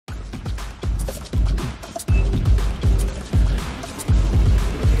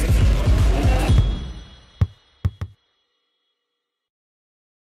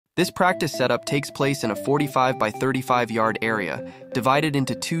This practice setup takes place in a 45 by 35 yard area, divided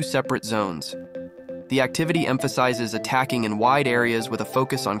into two separate zones. The activity emphasizes attacking in wide areas with a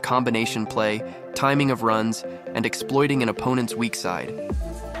focus on combination play, timing of runs, and exploiting an opponent's weak side.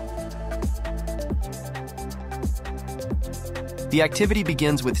 The activity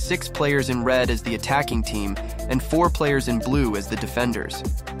begins with 6 players in red as the attacking team and 4 players in blue as the defenders.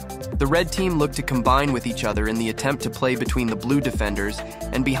 The red team look to combine with each other in the attempt to play between the blue defenders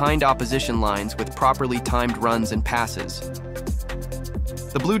and behind opposition lines with properly timed runs and passes.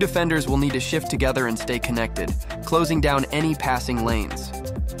 The blue defenders will need to shift together and stay connected, closing down any passing lanes.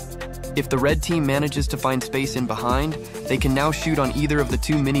 If the red team manages to find space in behind, they can now shoot on either of the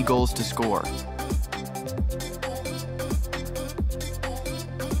 2 mini goals to score.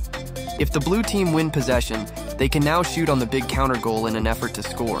 If the blue team win possession, they can now shoot on the big counter goal in an effort to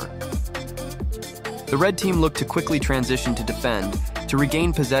score. The red team look to quickly transition to defend, to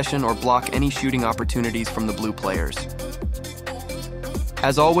regain possession or block any shooting opportunities from the blue players.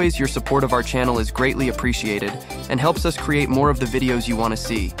 As always, your support of our channel is greatly appreciated and helps us create more of the videos you want to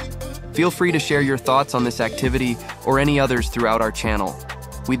see. Feel free to share your thoughts on this activity or any others throughout our channel.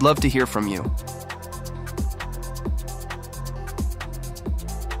 We'd love to hear from you.